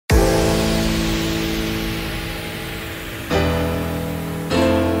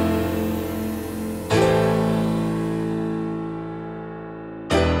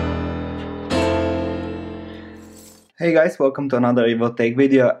Hey guys, welcome to another EvoTech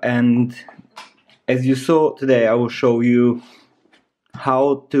video, and as you saw today I will show you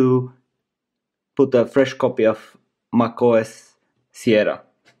how to put a fresh copy of macOS Sierra.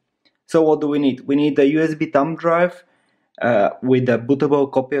 So what do we need? We need a USB thumb drive with a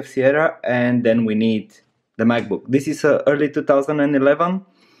bootable copy of Sierra, and then we need the MacBook. This is early 2011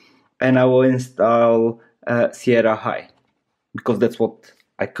 and I will install Sierra High because that's what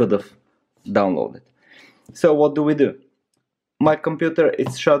I could have downloaded. So what do we do? My computer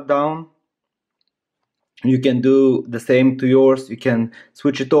is shut down. You can do the same to yours. You can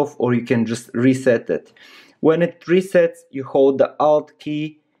switch it off or you can just reset it. When it resets, you hold the Alt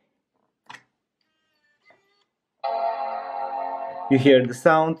key. You hear the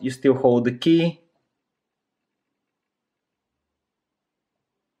sound, you still hold the key.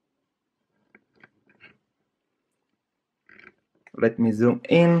 Let me zoom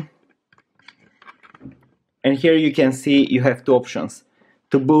in. And here you can see you have two options: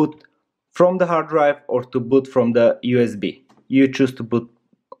 to boot from the hard drive or to boot from the USB. You choose to boot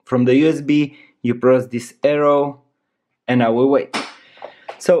from the USB, you press this arrow, and I will wait.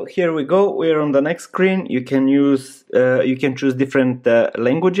 So here we go, we're on the next screen. You can choose different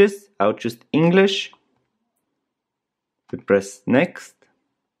languages. I'll choose English. We press next.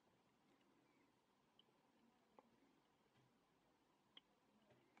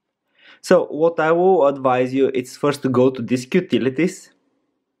 So what I will advise you is first to go to Disk Utilities.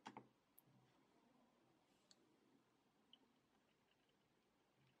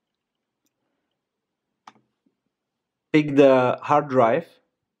 Pick the hard drive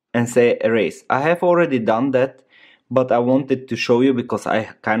and say erase. I have already done that, but I wanted to show you because I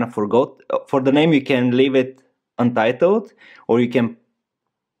kind of forgot. For the name you can leave it untitled or you can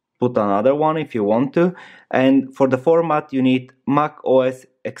put another one if you want to. And for the format you need macOS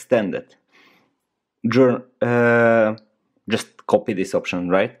extended. Just copy this option,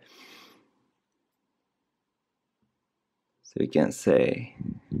 right? So you can say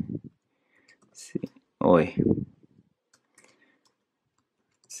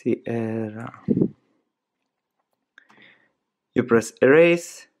Sierra. You press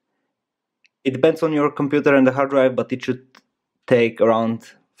erase. It depends on your computer and the hard drive, but it should take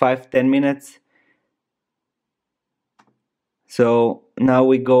around 5-10 minutes. So now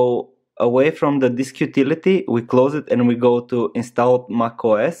we go away from the disk utility, we close it and we go to install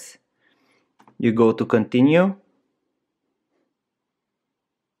macOS. You go to continue.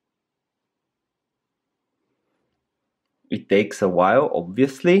 It takes a while,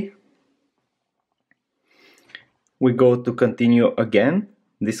 obviously. We go to continue again,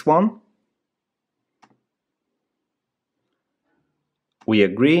 this one. We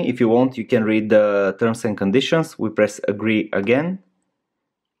agree. If you want, you can read the terms and conditions. We press agree again.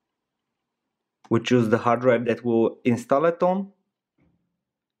 We choose the hard drive that we'll install it on,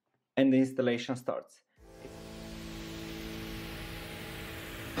 and the installation starts.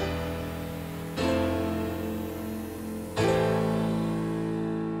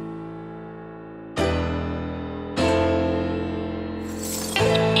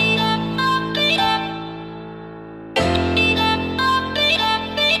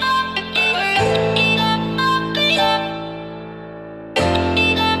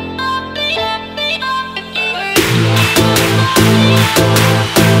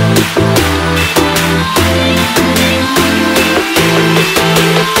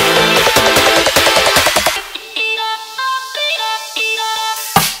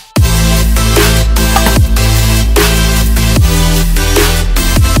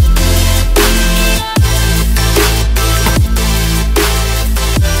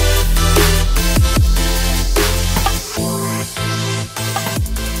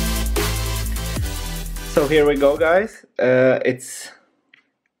 So here we go, guys. It's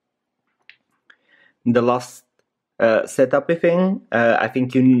the last setup thing. I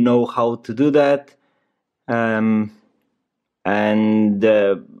think you know how to do that. And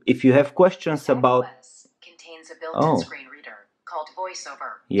if you have questions about contains a built-in screen reader called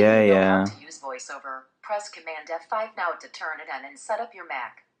VoiceOver. Yeah. How to use VoiceOver? Press Command F5 now to turn it on and set up your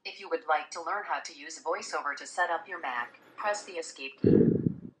Mac. If you would like to learn how to use VoiceOver to set up your Mac, press the Escape key.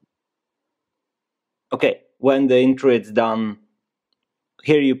 Okay, when the intro is done,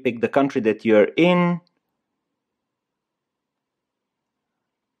 here you pick the country that you're in.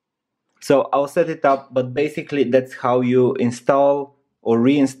 So I'll set it up, but basically that's how you install or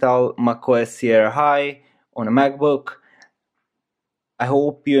reinstall macOS Sierra High on a MacBook. I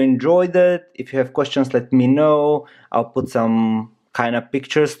hope you enjoyed it. If you have questions, let me know. I'll put some kind of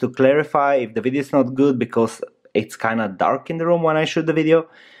pictures to clarify if the video is not good because it's kind of dark in the room when I shoot the video.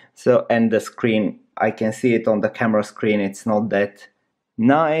 So, and the screen I can see it on the camera screen, it's not that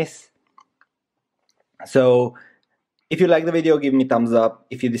nice. So if you like the video, give me thumbs up.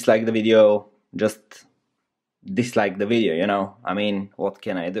 If you dislike the video, just dislike the video, you know, I mean, what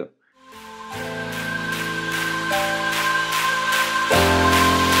can I do?